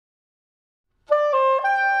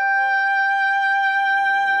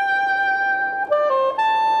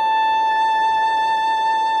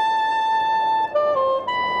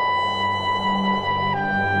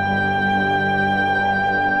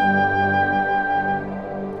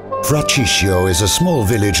Fraciscio is a small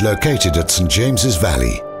village located at St. James's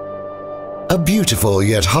Valley. A beautiful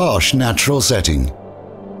yet harsh natural setting.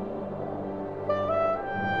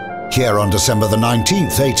 Here on December the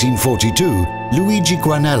 19th, 1842, Luigi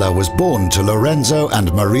Guanella was born to Lorenzo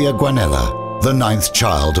and Maria Guanella, the 9th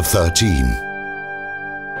child of 13.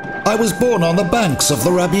 "I was born on the banks of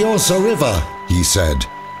the Rabbiosa River," he said.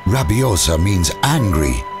 Rabbiosa means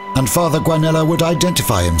angry, and Father Guanella would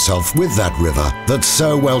identify himself with that river that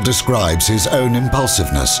so well describes his own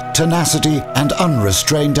impulsiveness, tenacity, and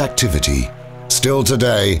unrestrained activity. Still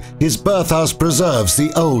today, his birthhouse preserves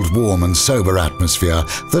the old warm and sober atmosphere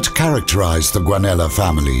that characterized the Guanella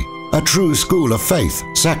family, a true school of faith,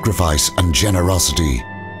 sacrifice, and generosity.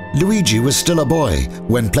 Luigi was still a boy.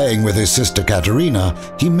 When playing with his sister Caterina,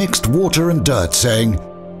 he mixed water and dirt, saying,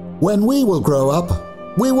 "When we will grow up,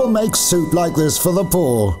 we will make soup like this for the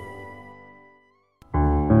poor."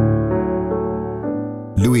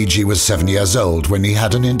 Luigi was 7 years old when he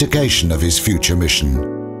had an indication of his future mission.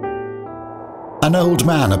 An old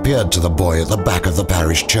man appeared to the boy at the back of the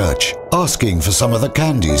parish church, asking for some of the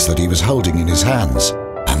candies that he was holding in his hands,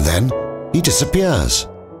 and then he disappears.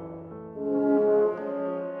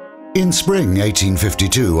 In spring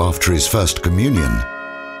 1852, after his first communion,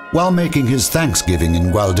 while making his Thanksgiving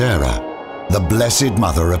in Gualdera, the Blessed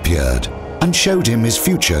Mother appeared and showed him his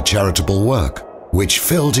future charitable work, which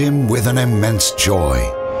filled him with an immense joy.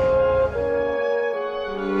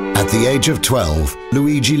 At the age of 12,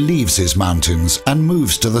 Luigi leaves his mountains and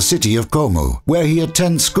moves to the city of Como, where he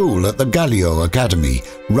attends school at the Gallio Academy,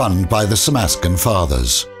 run by the Samascan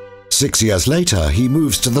Fathers. 6 years later, he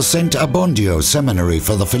moves to the St. Abbondio Seminary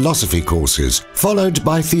for the philosophy courses, followed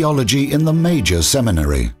by theology in the major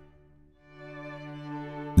seminary.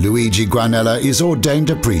 Luigi Guanella is ordained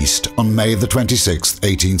a priest on May the 26th,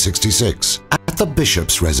 1866, at the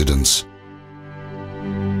bishop's residence.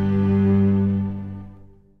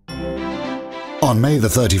 On May the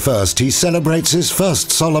 31st, he celebrates his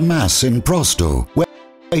first solemn mass in Prosto, where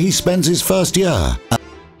he spends his first year,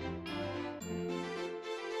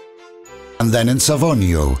 and then in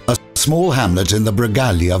Savonio, a small hamlet in the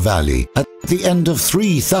Bregaglia Valley, at the end of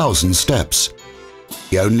 3,000 steps,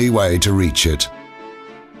 the only way to reach it.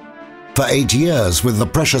 For 8 years, with the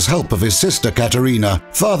precious help of his sister Caterina,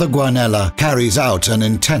 Father Guanella carries out an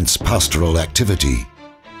intense pastoral activity.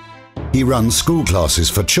 He runs school classes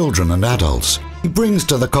for children and adults. He brings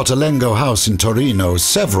to the Cotolengo house in Torino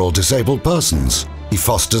several disabled persons. He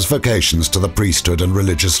fosters vocations to the priesthood and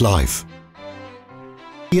religious life.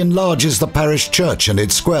 He enlarges the parish church and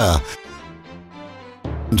its square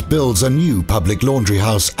and builds a new public laundry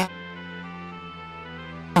house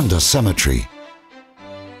and a cemetery.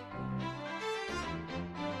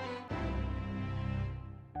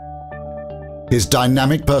 His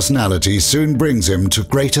dynamic personality soon brings him to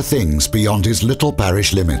greater things beyond his little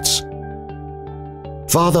parish limits.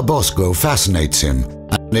 Father Bosco fascinates him,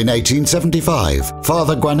 and in 1875,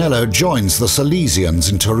 Father Guanella joins the Salesians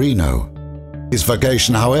in Torino. His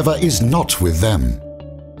vocation, however, is not with them.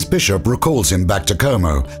 His bishop recalls him back to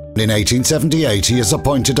Como, and in 1878 he is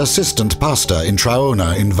appointed assistant pastor in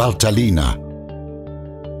Traona in Valtellina.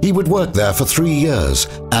 He would work there for 3 years,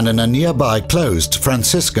 and in a nearby closed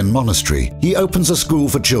Franciscan monastery, he opens a school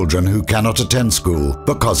for children who cannot attend school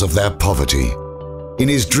because of their poverty. In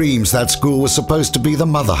his dreams, that school was supposed to be the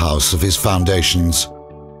mother house of his foundations.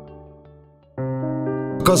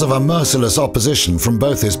 Because of a merciless opposition from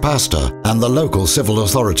both his pastor and the local civil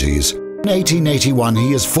authorities, in 1881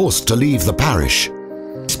 he is forced to leave the parish.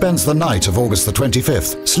 He spends the night of August the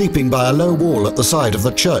 25th sleeping by a low wall at the side of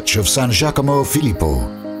the church of San Giacomo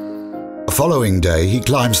Filippo. The following day he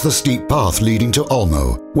climbs the steep path leading to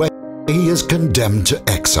Olmo, where he is condemned to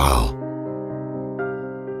exile.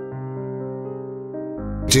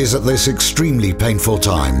 It is at this extremely painful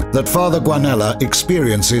time that Father Guanella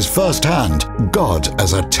experiences firsthand God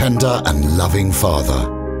as a tender and loving Father.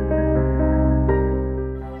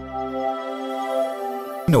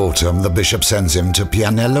 In autumn, the bishop sends him to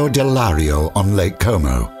Pianello del Lario on Lake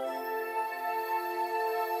Como.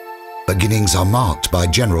 Beginnings are marked by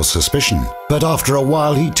general suspicion, but after a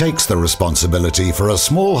while he takes the responsibility for a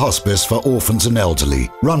small hospice for orphans and elderly,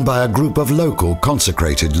 run by a group of local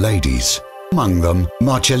consecrated ladies. Among them,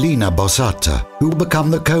 Marcellina Bossata, who will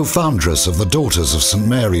become the co-foundress of the Daughters of St.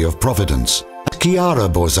 Mary of Providence, and Chiara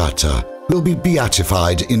Bossata, who will be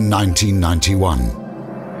beatified in 1991.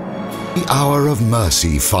 The hour of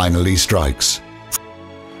mercy finally strikes.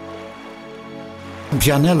 In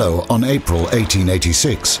Pianello on April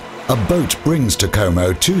 1886, a boat brings to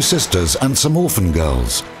Como 2 sisters and some orphan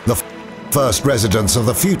girls, the first residents of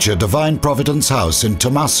the future Divine Providence House in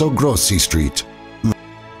Tommaso Grossi Street.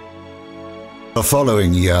 The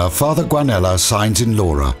following year, Father Guanella signs in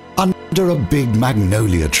Laura, under a big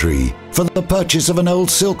magnolia tree, for the purchase of an old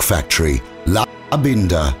silk factory, La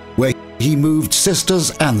Binda, where he moved sisters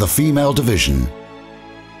and the female division.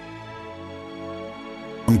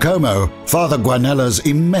 From Como, Father Guanella's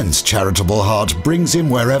immense charitable heart brings him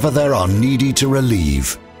wherever there are needy to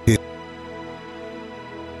relieve.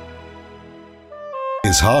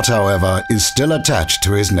 His heart, however, is still attached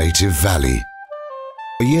to his native valley.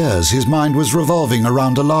 For years, his mind was revolving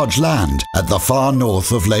around a large land at the far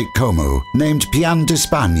north of Lake Como, named Pian de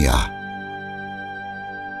España.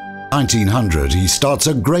 In 1900, he starts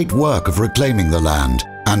a great work of reclaiming the land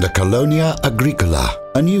and a Colonia Agricola,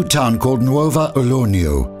 a new town called Nueva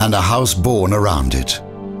Olonio, and a house born around it.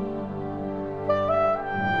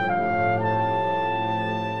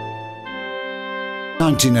 In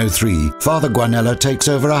 1903, Father Guanella takes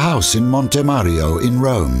over a house in Monte Mario in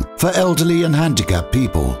Rome for elderly and handicapped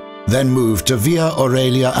people, then moved to Via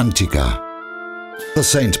Aurelia Antica. The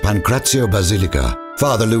St. Pancrazio Basilica,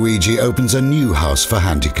 Father Luigi opens a new house for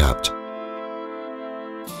handicapped.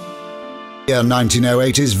 The year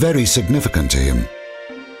 1908 is very significant to him.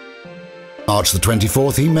 March the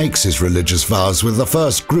 24th, he makes his religious vows with the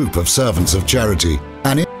first group of servants of charity,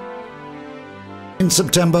 and in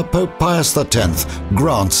September, Pope Pius X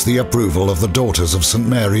grants the approval of the Daughters of St.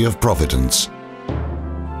 Mary of Providence.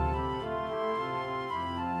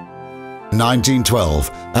 In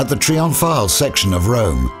 1912, at the Triomphal section of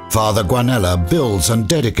Rome, Father Guanella builds and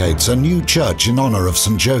dedicates a new church in honor of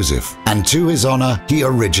St. Joseph, and to his honor, he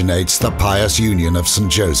originates the Pious Union of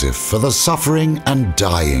St. Joseph for the suffering and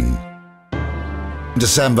dying. In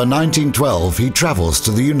December 1912, he travels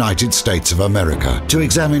to the United States of America to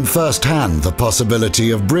examine firsthand the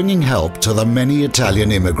possibility of bringing help to the many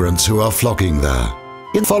Italian immigrants who are flocking there.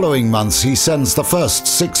 In the following months, he sends the first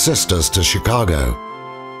 6 sisters to Chicago.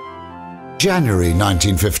 January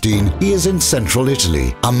 1915, he is in central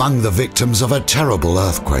Italy, among the victims of a terrible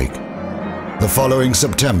earthquake. The following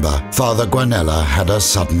September, Father Guanella had a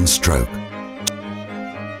sudden stroke.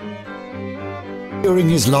 During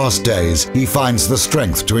his last days, he finds the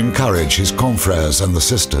strength to encourage his confreres and the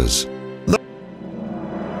sisters. The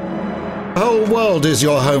whole world is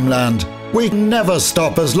your homeland. We never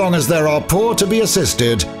stop as long as there are poor to be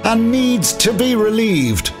assisted and needs to be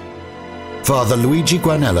relieved. Father Luigi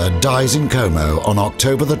Guanella dies in Como on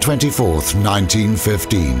October the 24th,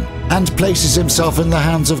 1915, and places himself in the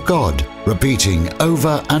hands of God, repeating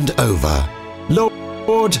over and over,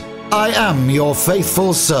 "Lord, I am your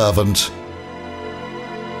faithful servant."